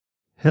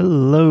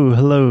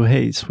Hello,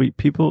 hey, sweet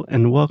people,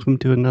 and welcome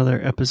to another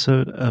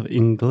episode of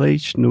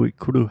English no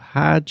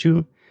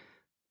Rádio.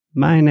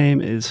 My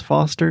name is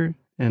Foster,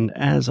 and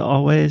as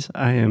always,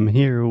 I am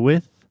here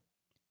with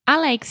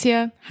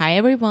Alexia. Hi,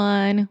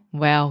 everyone.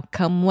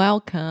 Welcome.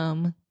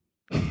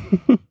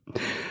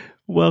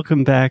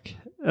 Welcome back,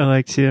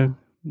 Alexia.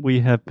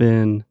 We have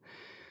been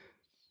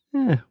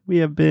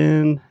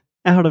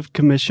out of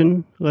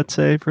commission, let's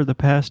say, for the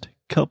past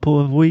couple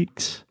of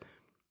weeks.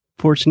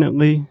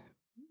 Fortunately,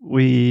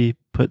 we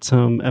put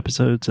some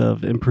episodes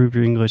of Improve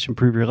Your English,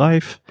 Improve Your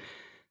Life,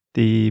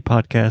 the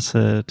podcast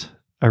that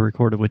I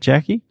recorded with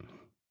Jackie.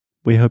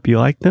 We hope you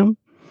like them.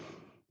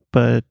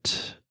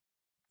 But,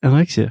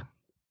 Alexia,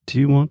 do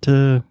you want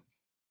to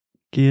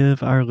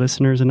give our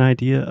listeners an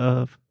idea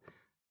of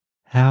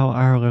how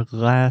our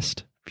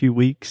last few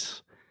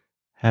weeks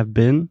have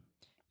been?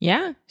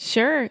 Yeah,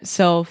 sure.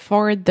 So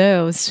for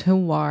those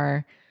who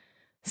are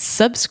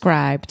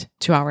subscribed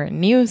to our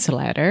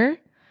newsletter,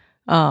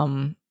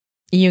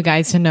 you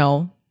guys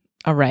know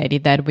already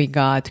that we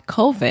got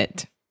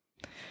COVID.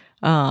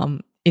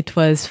 It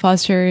was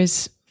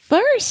Foster's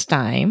first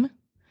time,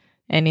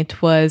 and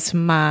it was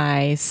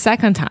my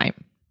second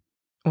time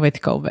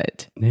with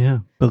COVID. Yeah,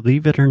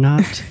 believe it or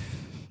not,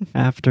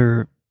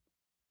 after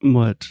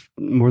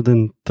more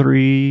than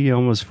 3,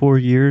 almost 4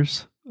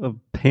 years of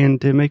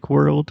pandemic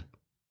world,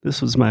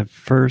 this was my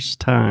first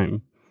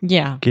time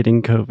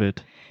getting COVID.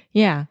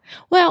 Yeah.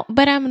 Well,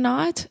 but I'm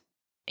not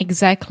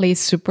exactly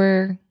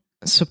super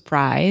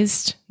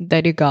surprised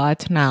that you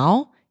got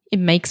now. It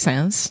makes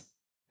sense.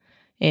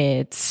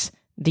 It's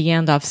the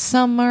end of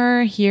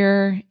summer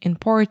here in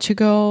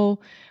Portugal.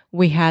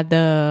 We had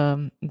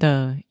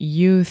the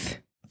youth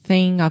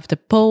thing of the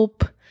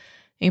Pope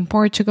in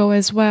Portugal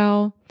as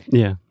well.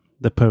 Yeah,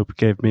 the Pope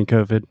gave me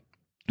COVID.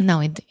 No,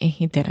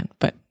 he didn't,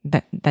 but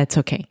that's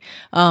okay.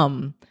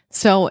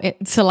 So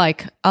it's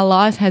like a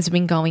lot has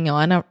been going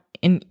on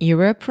in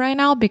Europe right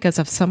now because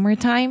of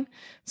summertime.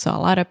 So a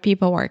lot of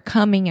people are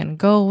coming and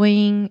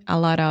going, a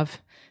lot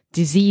of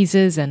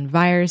diseases and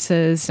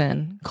viruses,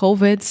 and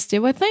COVID's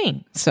still a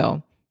thing.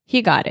 So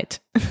he got it.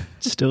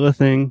 Still a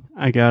thing.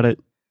 I got it.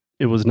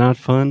 It was not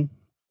fun.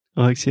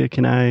 Alexia,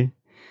 can I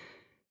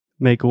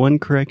make one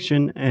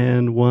correction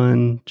and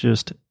one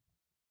just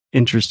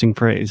interesting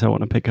phrase I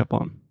want to pick up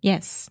on?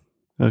 Yes.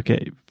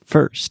 Okay.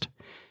 First,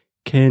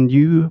 can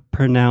you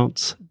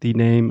pronounce the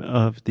name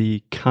of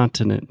the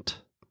continent?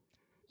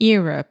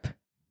 Europe.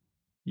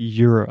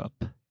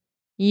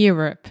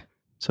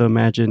 So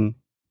imagine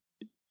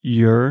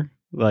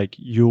like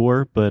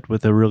your, but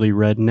with a really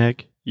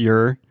redneck.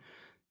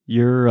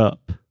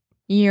 Europe.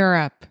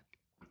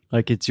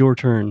 Like it's your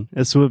turn.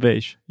 É sua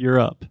vez.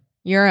 Europe.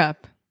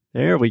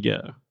 There we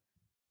go.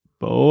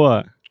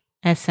 Boa.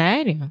 É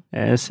sério?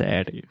 É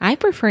sério. I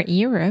prefer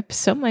Europe,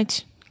 so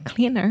much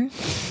cleaner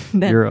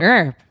than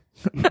Europe.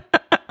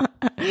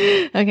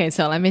 Okay,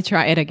 so let me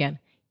try it again.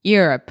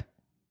 Europe.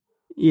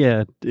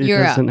 Yeah, it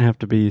doesn't have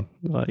to be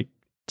like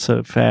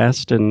so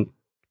fast and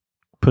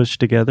pushed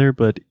together,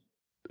 but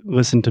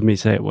listen to me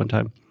say it one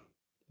time.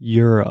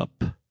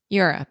 Europe.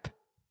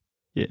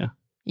 Yeah.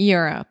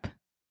 Europe.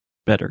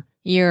 Better.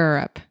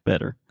 Europe.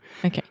 Better.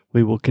 Okay.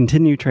 We will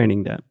continue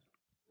training that.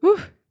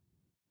 Whew.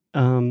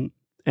 And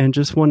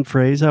just one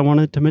phrase I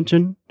wanted to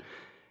mention.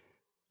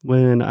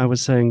 When I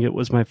was saying it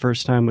was my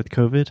first time with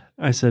COVID,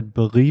 I said,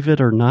 believe it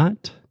or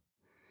not.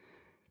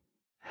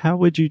 How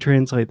would you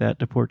translate that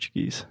to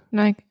Portuguese?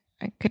 Não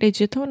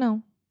acredito,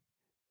 não.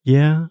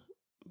 Yeah,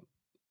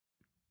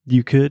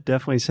 you could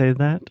definitely say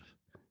that.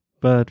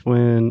 But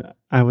when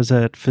I was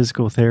at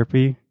physical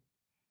therapy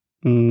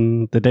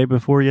the day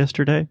before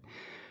yesterday,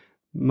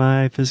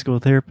 my physical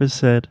therapist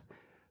said,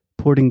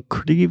 por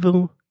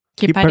incrível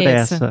que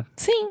pareça.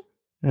 Sim.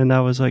 And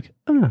I was like,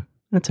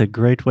 that's a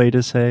great way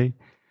to say,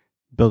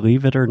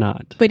 believe it or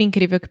not. Por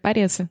incrível que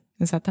pareça.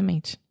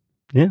 Exatamente.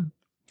 Yeah.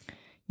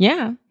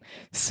 Yeah.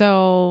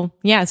 So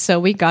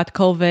we got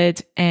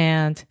COVID,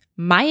 and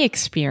my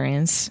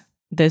experience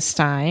this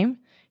time,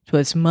 it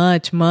was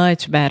much,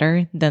 much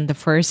better than the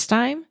first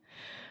time,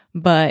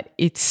 but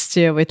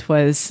it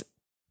was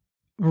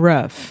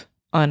rough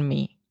on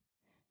me.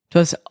 It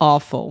was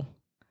awful.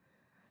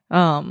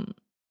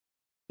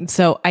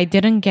 So I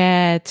didn't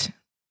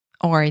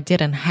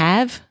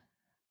have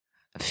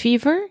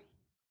fever.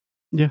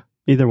 Yeah,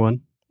 either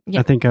one.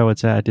 Yeah. I think I would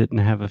say I didn't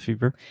have a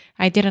fever.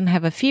 I didn't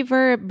have a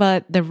fever,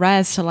 but the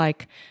rest,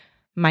 like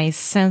my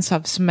sense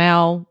of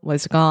smell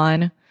was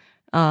gone.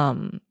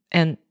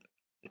 And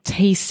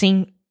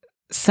tasting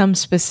some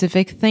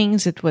specific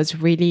things, it was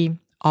really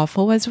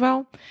awful as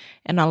well.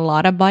 And a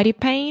lot of body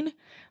pain.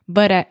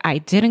 But I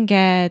didn't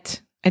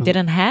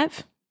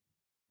have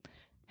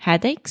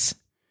headaches.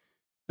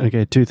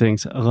 Okay, 2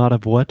 things. A lot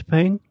of what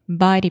pain?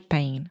 Body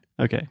pain.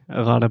 Okay,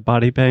 a lot of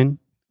body pain,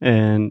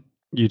 and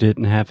you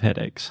didn't have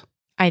headaches.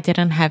 I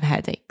didn't have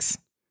headaches.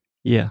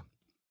 Yeah.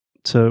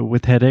 So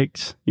with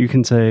headaches, you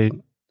can say,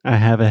 I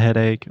have a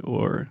headache,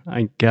 or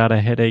I got a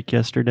headache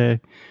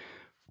yesterday.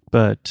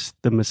 But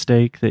the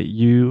mistake that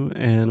you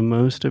and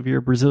most of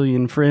your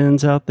Brazilian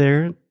friends out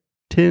there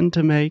tend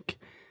to make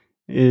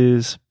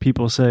is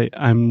people say,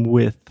 I'm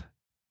with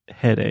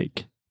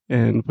headache.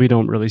 And we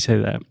don't really say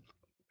that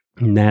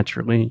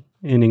naturally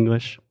in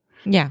English.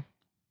 Yeah.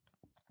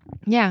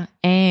 Yeah.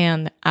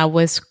 And I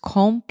was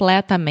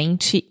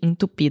completamente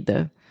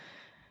entupida.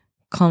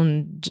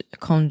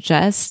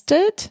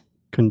 Congested?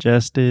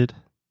 Congested,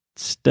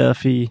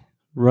 stuffy,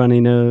 runny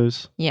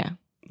nose. Yeah.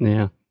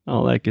 Yeah,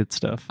 all that good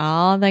stuff.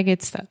 All that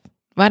good stuff.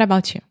 What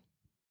about you?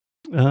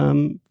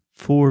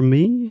 For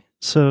me,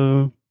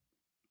 so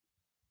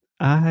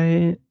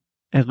I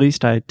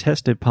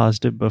tested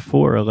positive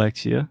before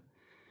Alexia.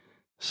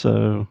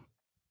 So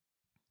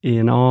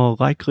in all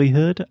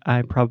likelihood,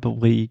 I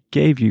probably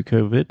gave you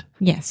COVID.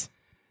 Yes.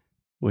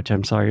 Which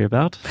I'm sorry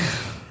about.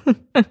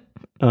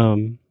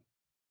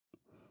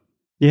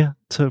 Yeah,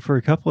 so for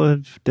a couple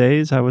of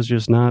days, I was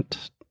just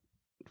not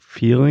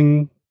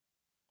feeling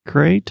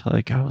great.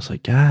 Like, I was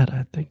like, God,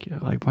 I think,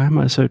 like, why am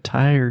I so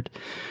tired?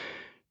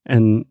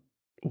 And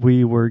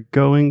we were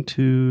going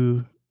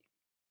to,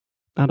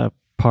 not a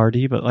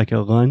party, but like a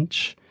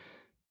lunch.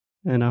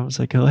 And I was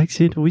like,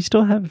 Alexia, do we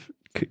still have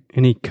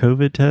any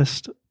COVID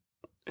tests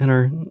in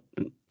our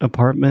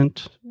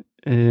apartment?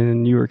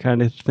 And you were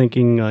kind of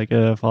thinking like,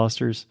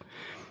 Foster's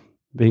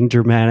being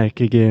dramatic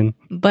again.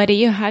 But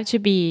you have to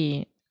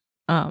be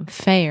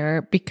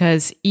fair,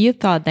 because you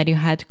thought that you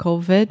had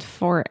COVID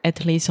for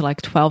at least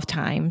like 12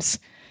 times.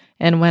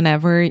 And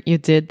whenever you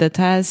did the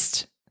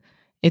test,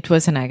 it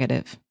was a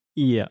negative.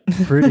 Yeah,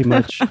 pretty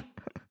much.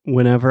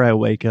 Whenever I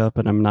wake up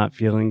and I'm not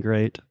feeling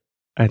great,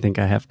 I think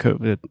I have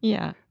COVID.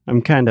 Yeah.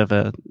 I'm kind of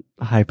a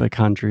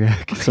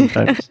hypochondriac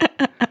sometimes.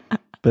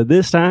 But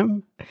this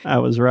time, I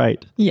was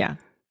right. Yeah.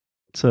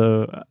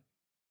 So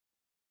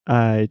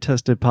I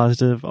tested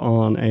positive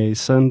on a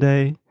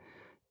Sunday,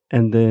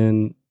 and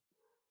then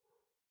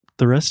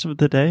the rest of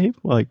the day,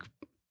 like,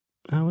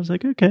 I was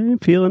like, okay, I'm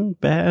feeling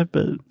bad,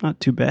 but not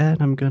too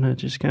bad. I'm going to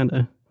just kind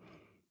of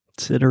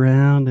sit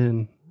around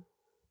and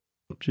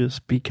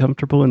just be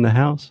comfortable in the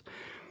house.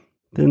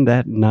 Then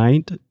that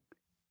night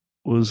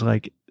was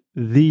like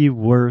the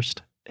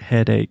worst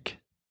headache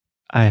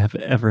I have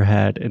ever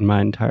had in my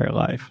entire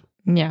life.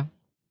 Yeah.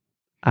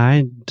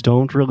 I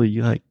don't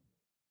really like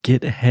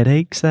get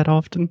headaches that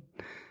often.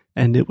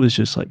 And it was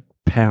just like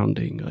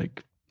pounding,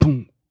 like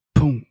boom,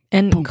 boom.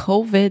 And boom.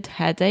 COVID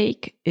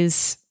headache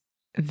is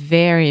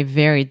very,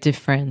 very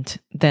different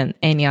than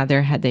any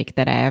other headache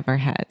that I ever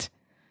had.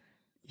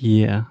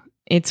 Yeah.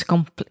 It's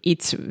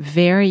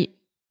very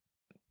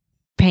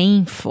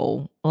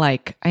painful.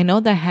 Like, I know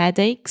the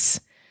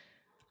headaches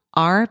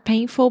are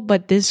painful,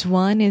 but this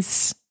one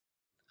is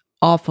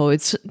awful.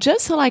 It's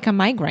just like a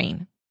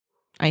migraine,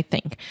 I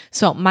think.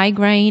 So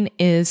migraine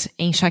is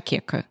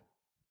enxaqueca.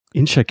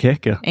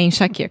 Enxaqueca.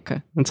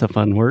 Enxaqueca. That's a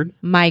fun word.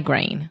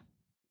 Migraine.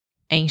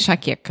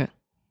 Enxaqueca.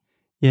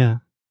 Yeah.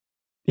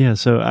 Yeah.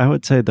 So I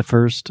would say the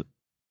first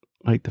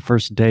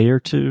day or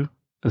two,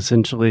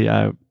 essentially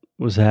I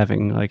was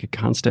having like a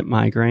constant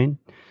migraine.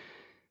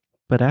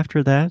 But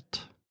after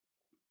that,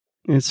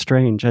 it's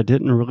strange. I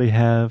didn't really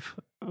have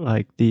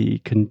like the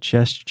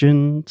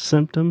congestion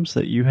symptoms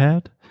that you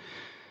had.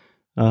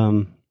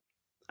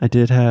 I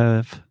did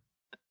have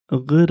a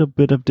little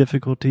bit of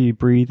difficulty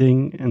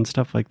breathing and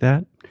stuff like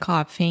that.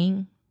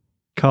 Coughing.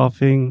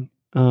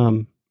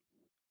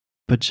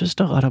 But just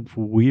a lot of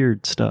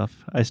weird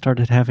stuff. I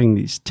started having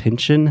these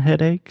tension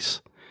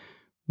headaches,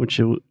 which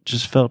it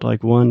just felt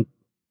like one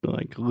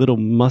like little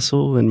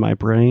muscle in my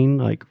brain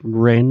like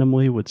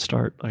randomly would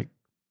start like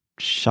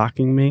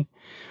shocking me.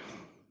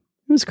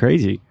 It was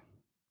crazy.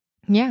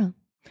 Yeah.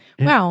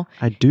 Well,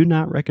 I do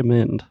not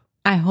recommend.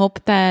 I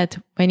hope that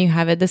when you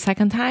have it the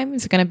second time,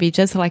 it's going to be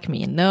just like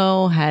me.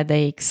 No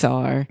headaches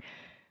or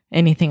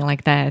anything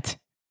like that.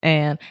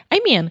 And I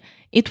mean,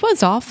 it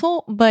was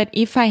awful, but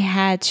if I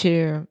had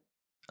to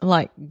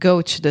like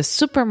go to the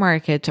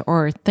supermarket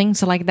or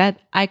things like that,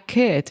 I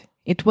could.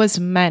 It was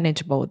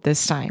manageable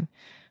this time.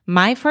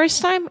 My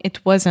first time,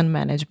 it wasn't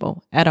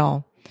manageable at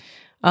all.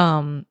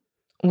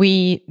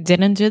 We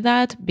didn't do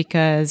that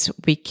because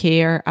we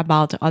care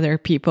about other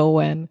people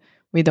and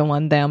we don't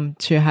want them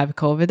to have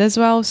COVID as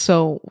well.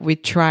 So we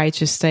try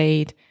to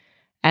stay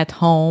at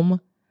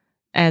home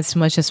as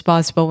much as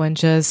possible and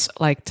just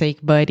like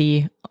take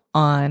Buddy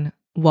on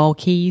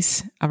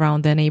walkies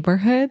around the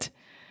neighborhood.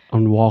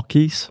 On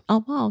walkies?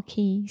 On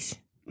walkies.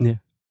 Yeah.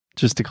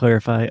 Just to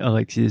clarify,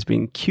 Alexia is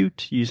being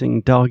cute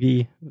using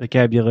doggy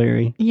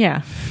vocabulary.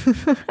 Yeah.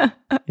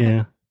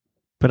 Yeah.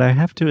 But I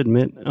have to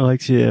admit,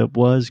 Alexia, it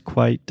was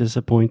quite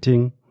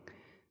disappointing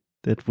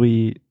that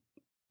we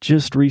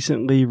just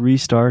recently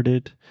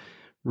restarted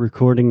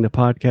recording the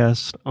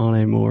podcast on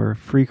a more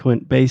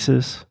frequent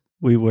basis.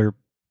 We were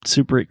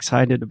super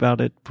excited about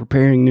it,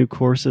 preparing new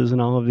courses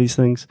and all of these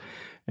things.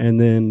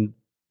 And then,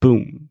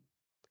 boom,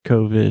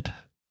 COVID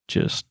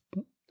just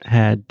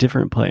had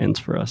different plans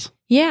for us.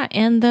 Yeah,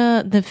 and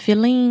the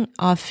feeling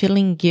of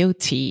feeling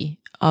guilty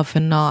of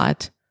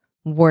not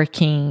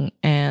working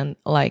and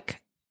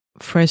like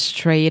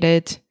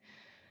frustrated,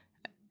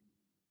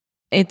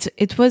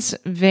 it was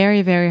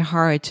very, very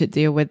hard to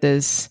deal with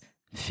this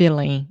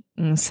feeling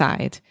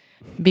inside.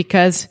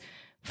 Because,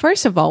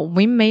 first of all,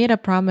 we made a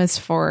promise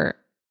for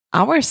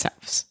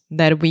ourselves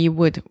that we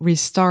would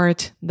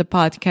restart the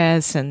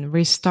podcast and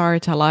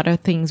restart a lot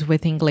of things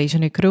with Inglês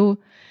no Cru.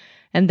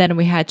 And then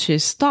we had to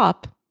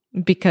stop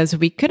because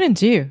we couldn't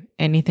do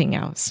anything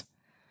else.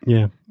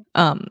 Yeah.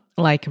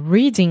 Like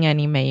reading an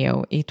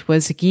email, it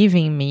was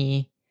giving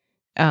me,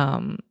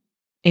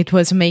 it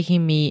was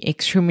making me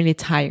extremely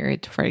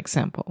tired, for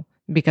example,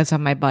 because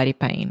of my body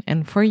pain.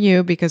 And for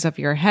you, because of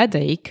your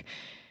headache,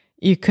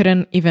 you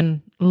couldn't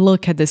even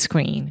look at the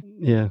screen.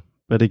 Yeah.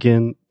 But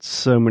again,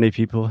 so many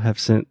people have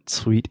sent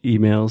sweet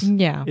emails.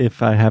 Yeah.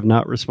 If I have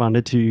not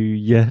responded to you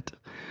yet,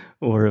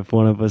 or if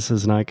one of us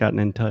has not gotten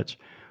in touch,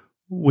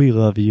 we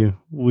love you.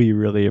 We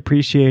really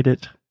appreciate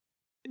it.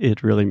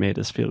 It really made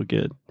us feel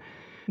good.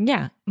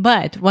 Yeah.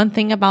 But one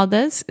thing about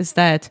this is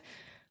that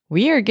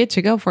we are good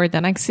to go for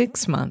the next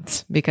 6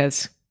 months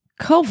because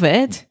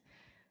COVID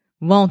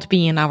won't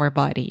be in our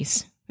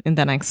bodies in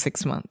the next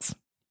 6 months.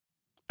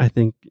 I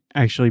think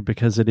actually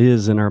because it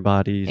is in our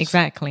bodies.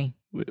 Exactly.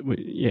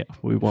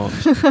 We won't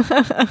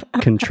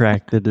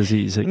contract the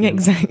disease again.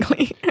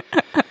 Exactly.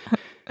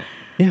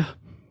 Yeah.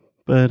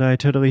 But I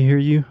totally hear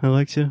you,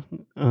 Alexia.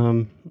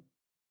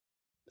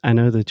 I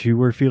know that you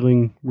were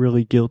feeling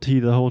really guilty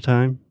the whole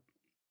time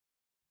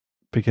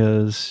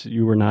because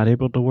you were not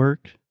able to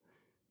work.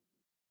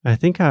 I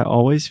think I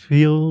always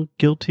feel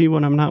guilty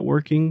when I'm not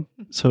working.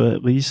 So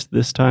at least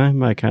this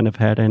time I kind of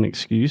had an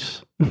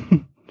excuse.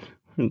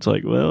 It's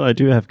like, well, I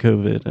do have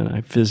COVID and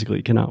I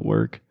physically cannot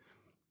work.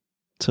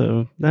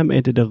 So that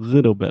made it a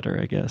little better,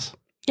 I guess.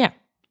 Yeah.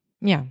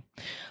 Yeah.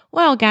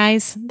 Well,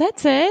 guys,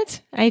 that's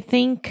it. I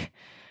think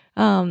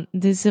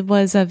this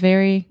was a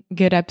very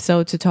good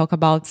episode to talk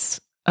about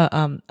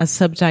a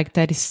subject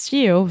that is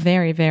still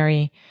very,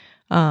 very,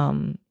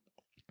 how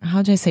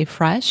do I say,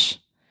 fresh?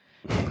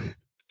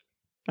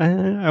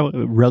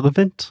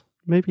 Relevant,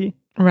 maybe?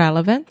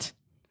 Relevant.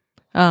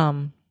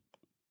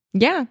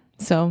 Yeah.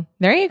 So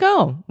there you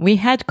go. We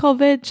had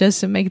COVID just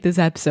to make this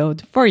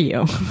episode for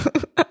you.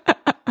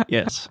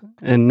 Yes.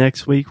 And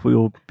next week we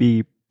will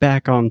be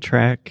back on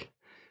track.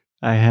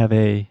 I have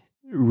a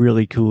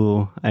really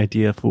cool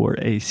idea for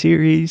a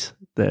series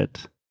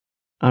that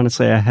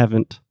honestly I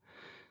haven't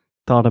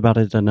thought about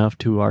it enough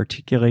to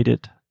articulate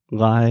it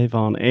live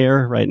on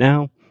air right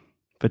now,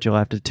 but you'll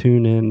have to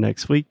tune in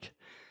next week.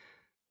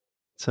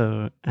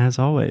 So as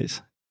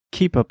always,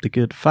 keep up the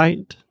good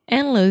fight.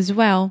 And lose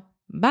well.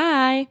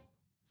 Bye.